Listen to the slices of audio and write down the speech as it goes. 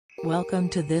Welcome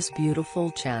to this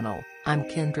beautiful channel. I'm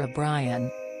Kendra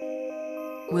Bryan.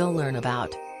 We'll learn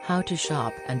about how to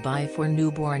shop and buy for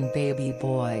newborn baby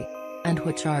boy, and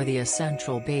which are the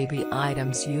essential baby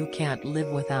items you can't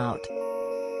live without.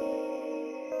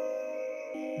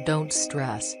 Don't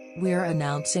stress, we're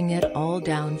announcing it all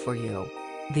down for you.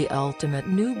 The ultimate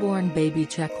newborn baby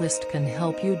checklist can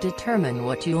help you determine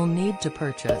what you'll need to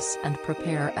purchase and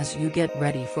prepare as you get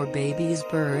ready for baby's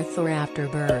birth or after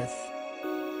birth.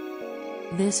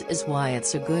 This is why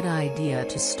it's a good idea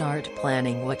to start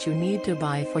planning what you need to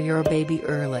buy for your baby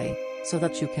early, so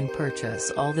that you can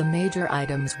purchase all the major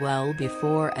items well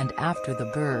before and after the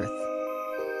birth.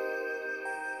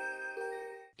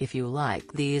 If you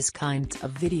like these kinds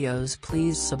of videos,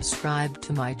 please subscribe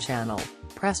to my channel,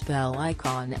 press bell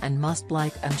icon and must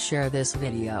like and share this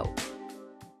video.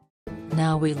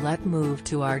 Now let's move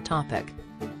to our topic.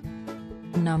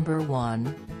 Number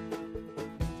 1.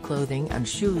 Clothing and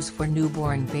shoes for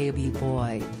newborn baby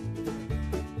boy.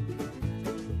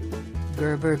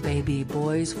 Gerber Baby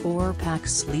Boys 4-pack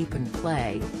Sleep and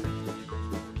Play.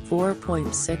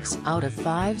 4.6 out of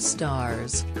 5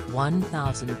 stars,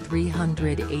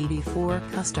 1,384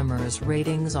 customers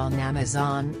ratings on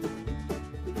Amazon.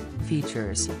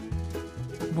 Features: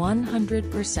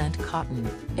 100% cotton,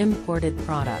 imported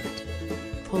product.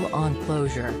 Pull-on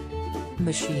closure.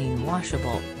 Machine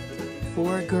washable.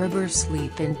 4 Gerber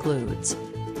sleep includes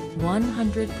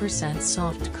 100%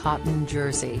 soft cotton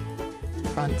jersey.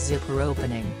 Front zipper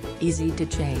opening, easy to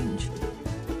change.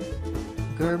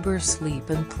 Gerber Sleep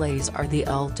and Plays are the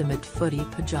ultimate footy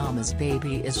pajamas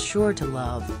baby is sure to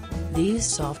love. These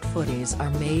soft footies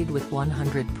are made with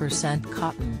 100%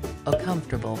 cotton, a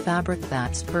comfortable fabric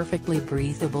that's perfectly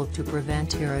breathable to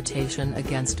prevent irritation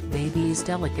against baby's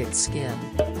delicate skin.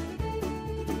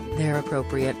 They're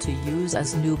appropriate to use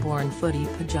as newborn footy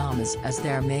pajamas as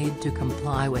they're made to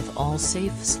comply with all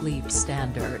safe sleep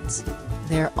standards.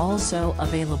 They're also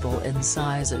available in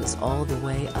sizes all the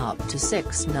way up to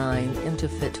 6'9" into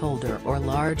fit older or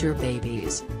larger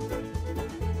babies.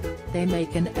 They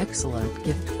make an excellent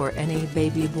gift for any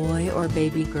baby boy or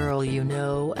baby girl you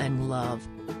know and love.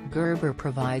 Gerber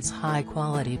provides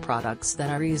high-quality products that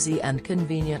are easy and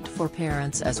convenient for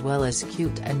parents as well as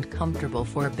cute and comfortable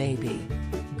for baby.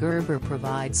 Gerber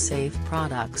provides safe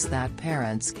products that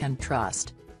parents can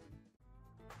trust.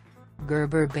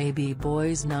 Gerber Baby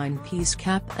Boys 9-piece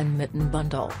cap and mitten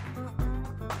bundle.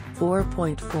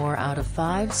 4.4 out of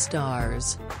 5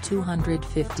 stars,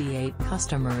 258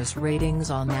 customers ratings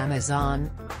on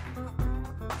Amazon.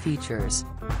 Features: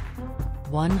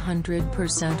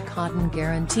 100% cotton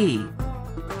guarantee.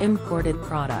 Imported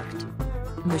product.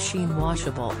 Machine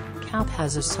washable, cap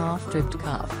has a soft ribbed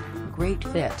cuff, great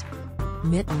fit.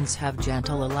 Mittens have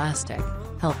gentle elastic,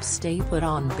 help stay put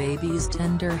on baby's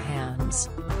tender hands.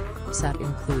 Set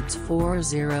includes 4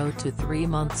 0 to 3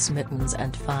 months mittens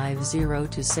and 5 0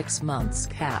 to 6 months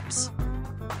caps.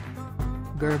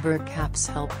 Gerber caps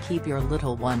help keep your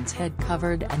little one's head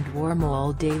covered and warm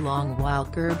all day long, while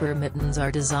Gerber mittens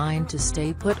are designed to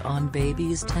stay put on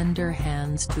baby's tender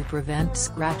hands to prevent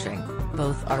scratching.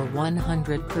 Both are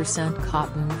 100%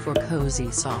 cotton for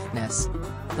cozy softness.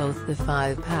 Both the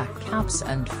 5-pack caps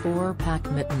and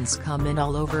 4-pack mittens come in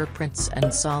all over prints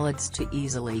and solids to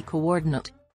easily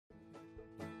coordinate.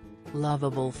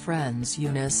 Luvable Friends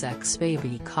Unisex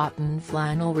Baby Cotton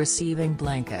Flannel Receiving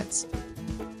Blankets.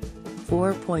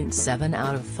 4.7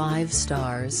 out of 5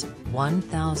 stars,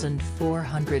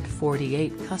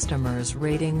 1,448 customers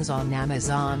ratings on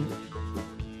Amazon.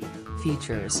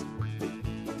 Features: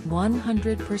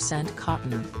 100%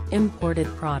 cotton, imported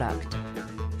product.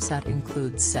 Set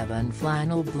includes 7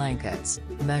 flannel blankets,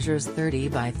 measures 30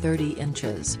 by 30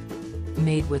 inches.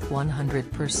 Made with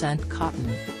 100%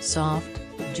 cotton, soft,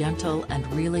 gentle and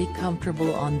really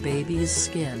comfortable on baby's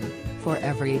skin, for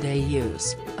everyday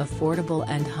use, affordable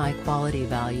and high-quality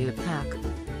value pack.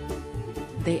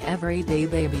 The everyday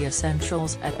baby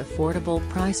essentials at affordable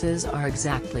prices are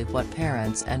exactly what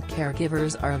parents and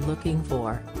caregivers are looking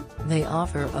for. They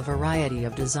offer a variety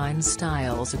of design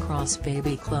styles across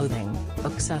baby clothing,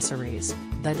 accessories,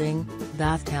 bedding,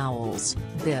 bath towels,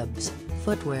 bibs,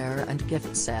 footwear and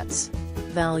gift sets.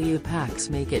 Value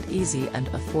packs make it easy and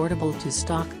affordable to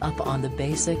stock up on the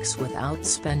basics without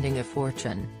spending a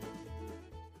fortune.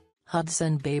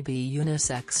 Hudson Baby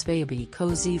Unisex Baby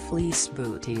Cozy Fleece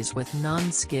Booties with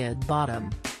non-skid bottom.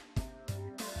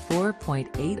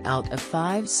 4.8 out of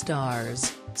 5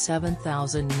 stars,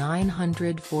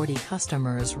 7,940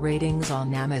 customers ratings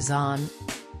on Amazon.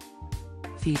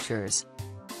 Features: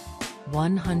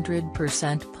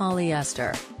 100%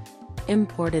 polyester.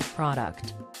 Imported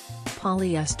product.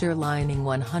 polyester lining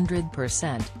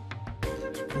 100%.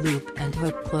 Loop and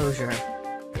hook closure.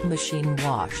 Machine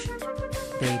wash.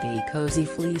 Baby cozy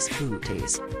fleece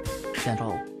booties.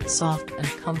 Gentle, soft and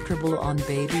comfortable on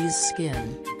baby's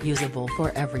skin, usable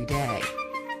for every day.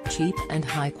 Cheap and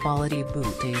high-quality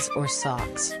booties or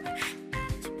socks.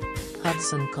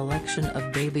 Hudson collection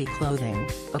of baby clothing,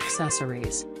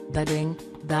 accessories, bedding,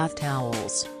 bath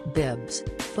towels, bibs,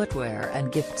 footwear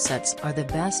and gift sets are the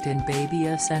best in baby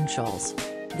essentials.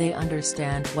 They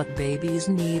understand what babies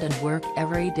need and work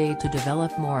every day to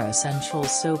develop more essentials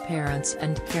so parents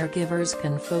and caregivers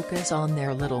can focus on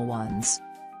their little ones.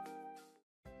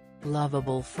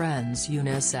 Luvable Friends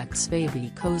Unisex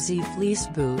Baby Cozy Fleece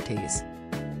Booties.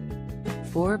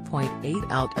 4.8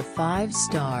 out of 5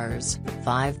 stars,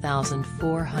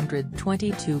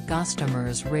 5,422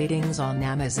 customers ratings on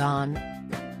Amazon.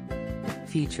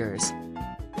 Features: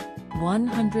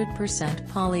 100%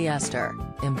 polyester,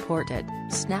 imported,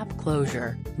 snap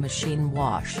closure, machine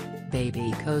wash,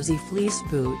 baby cozy fleece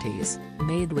booties,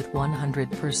 made with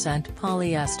 100%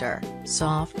 polyester,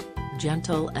 soft,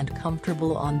 gentle and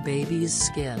comfortable on baby's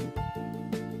skin.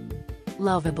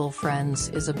 Luvable Friends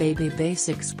is a baby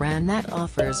basics brand that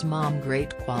offers mom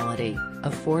great quality,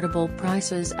 affordable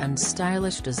prices and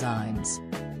stylish designs.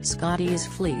 Scotty's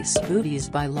Fleece Booties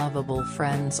by Luvable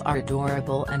Friends are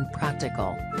adorable and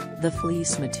practical. The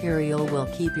fleece material will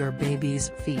keep your baby's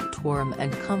feet warm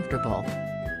and comfortable.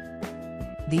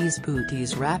 These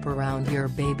booties wrap around your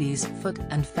baby's foot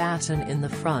and fasten in the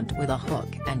front with a hook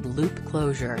and loop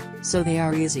closure, so they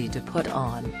are easy to put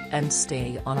on and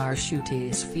stay on. Our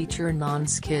booties feature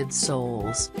non-skid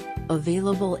soles.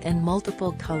 Available in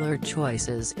multiple color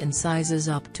choices in sizes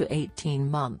up to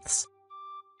 18 months.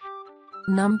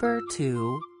 Number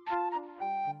 2.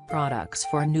 Products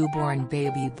for newborn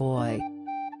baby boy.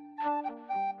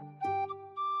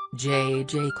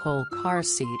 J.J. Cole Car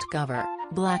Seat Cover,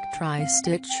 Black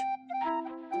Tri-Stitch.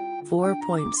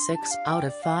 4.6 out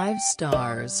of 5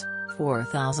 stars,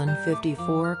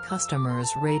 4,054 customers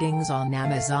ratings on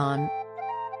Amazon.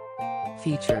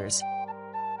 Features: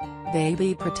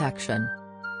 baby protection,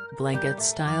 blanket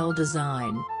style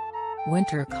design,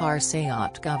 winter car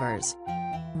seat covers,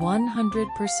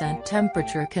 100%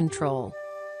 temperature control,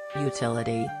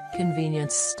 utility,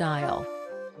 convenience style,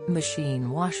 machine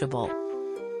washable.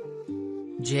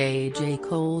 J.J.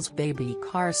 Cole's baby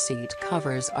car seat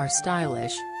covers are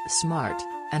stylish, smart,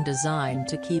 and designed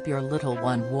to keep your little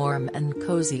one warm and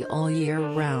cozy all year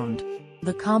round.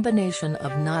 The combination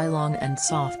of nylon and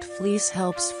soft fleece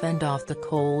helps fend off the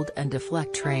cold and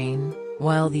deflect rain,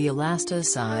 while the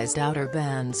elasticized outer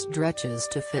band stretches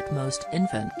to fit most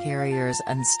infant carriers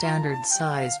and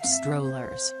standard-sized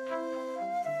strollers.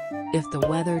 If the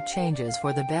weather changes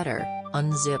for the better,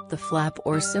 unzip the flap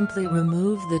or simply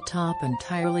remove the top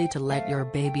entirely to let your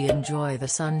baby enjoy the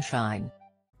sunshine.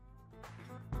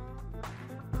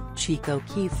 Chicco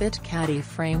KeyFit Caddy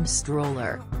Frame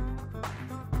Stroller.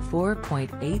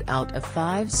 4.8 out of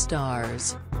 5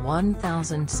 stars,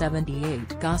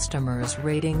 1,078 customers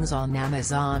ratings on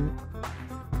Amazon.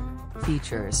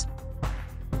 Features: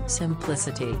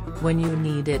 simplicity when you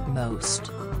need it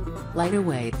most.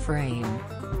 Lightweight frame.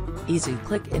 Easy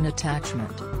click-in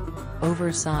attachment.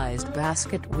 Oversized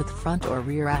basket with front or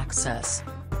rear access.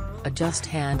 Adjust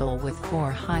handle with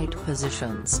 4 height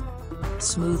positions.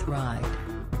 Smooth ride.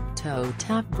 Toe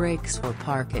tap brakes for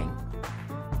parking.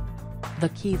 The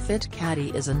KeyFit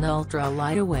Caddy is an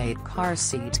ultra-lightweight car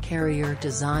seat carrier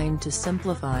designed to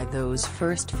simplify those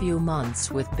first few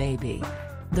months with baby.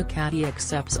 The Caddy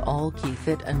accepts all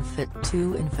KeyFit and Fit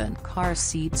 2 infant car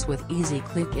seats with easy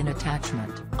click-in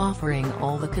attachment, offering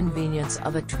all the convenience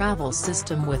of a travel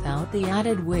system without the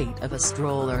added weight of a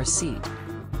stroller seat.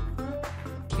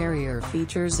 Carrier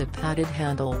features a padded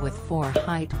handle with 4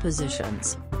 height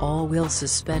positions, all-wheel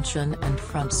suspension and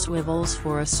front swivels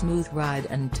for a smooth ride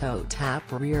and toe-tap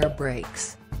rear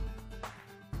brakes.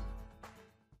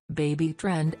 Baby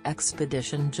Trend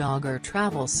Expedition Jogger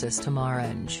Travel System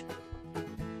Orange.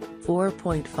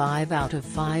 4.5 out of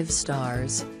 5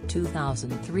 stars,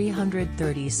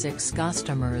 2,336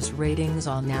 customers ratings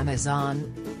on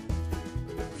Amazon.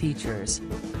 Features: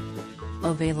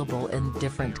 available in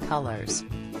different colors.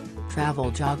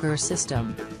 Travel jogger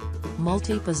system.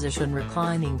 Multi-position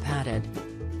reclining padded.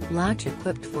 Latch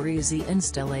equipped for easy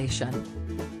installation.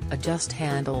 Adjust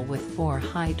handle with 4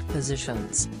 height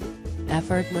positions.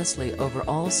 Effortlessly over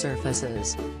all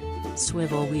surfaces.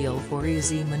 Swivel wheel for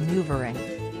easy maneuvering.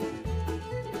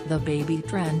 The Baby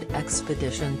Trend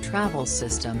Expedition travel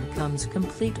system comes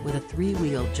complete with a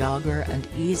 3-wheel jogger and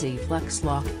easy flex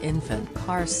lock infant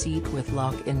car seat with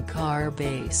lock-in car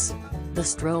base. The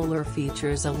stroller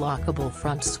features a lockable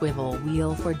front swivel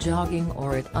wheel for jogging,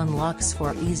 or it unlocks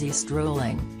for easy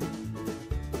strolling.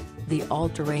 The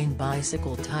all-terrain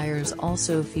bicycle tires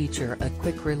also feature a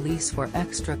quick release for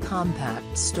extra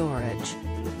compact storage.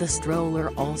 The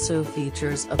stroller also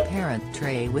features a parent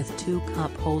tray with 2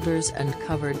 cup holders and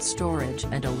covered storage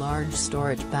and a large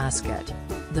storage basket.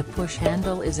 The push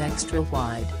handle is extra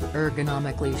wide,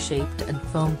 ergonomically shaped and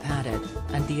foam padded,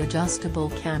 and the adjustable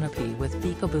canopy with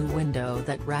peekaboo window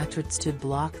that ratchets to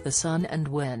block the sun and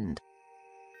wind.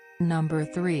 Number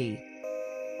 3.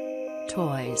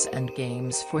 Toys and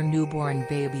games for newborn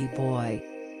baby boy.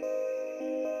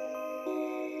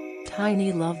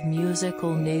 Tiny Love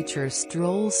Musical Nature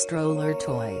Stroller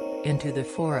Toy, Into the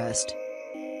Forest.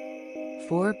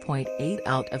 4.8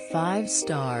 out of 5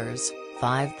 stars,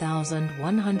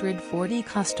 5,140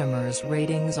 customers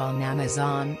ratings on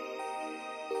Amazon.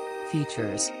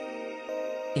 Features: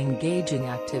 engaging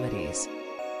activities,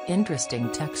 interesting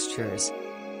textures,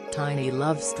 Tiny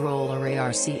Love Stroller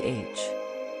ARCH,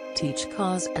 teach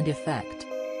cause and effect,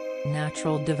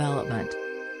 natural development,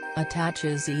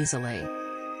 attaches easily.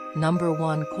 Number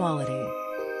 1 quality.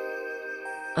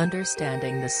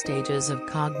 Understanding the stages of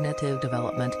cognitive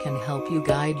development can help you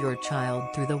guide your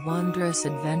child through the wondrous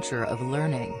adventure of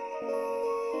learning.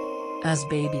 As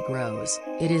baby grows,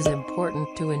 it is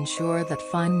important to ensure that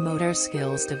fine motor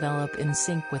skills develop in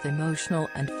sync with emotional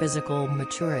and physical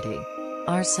maturity.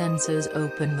 Our senses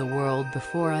open the world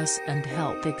before us and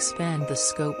help expand the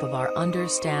scope of our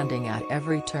understanding at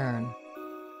every turn.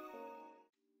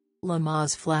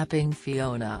 Lamaze Flapping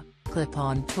Fiona,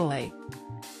 Clip-on Toy.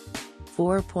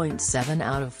 4.7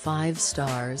 out of 5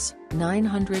 stars,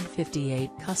 958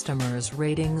 customers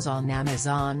ratings on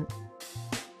Amazon.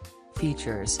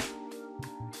 Features: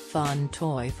 fun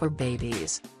toy for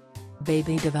babies,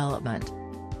 baby development,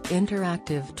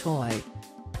 interactive toy,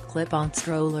 clip-on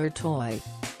stroller toy,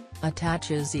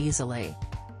 attaches easily.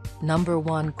 Number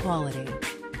 1 quality.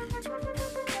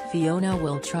 Fiona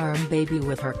will charm baby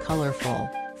with her colorful,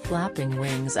 flapping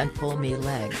wings and pull-me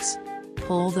legs.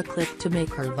 Pull the clip to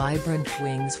make her vibrant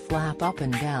wings flap up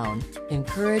and down,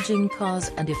 encouraging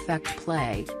cause and effect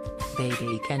play.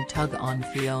 Baby can tug on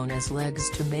Fiona's legs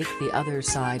to make the other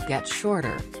side get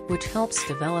shorter, which helps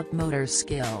develop motor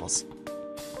skills.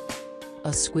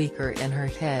 A squeaker in her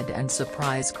head and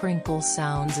surprise crinkle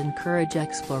sounds encourage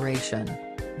exploration.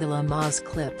 The Lamaze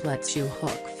clip lets you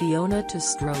hook Fiona to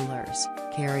strollers,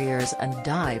 carriers and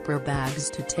diaper bags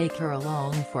to take her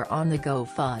along for on-the-go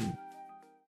fun.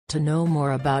 To know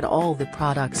more about all the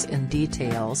products in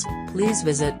details, please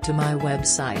visit to my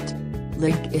website.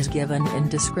 Link is given in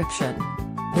description.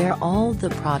 There all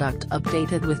the product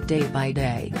updated with day by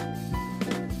day.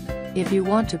 If you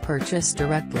want to purchase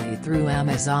directly through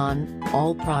Amazon,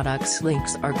 all products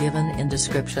links are given in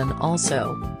description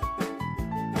also.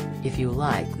 If you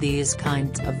like these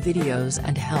kinds of videos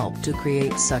and help to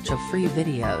create such a free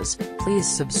videos, please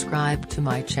subscribe to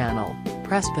my channel,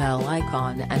 press bell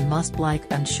icon and must like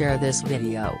and share this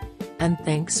video. And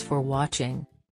thanks for watching.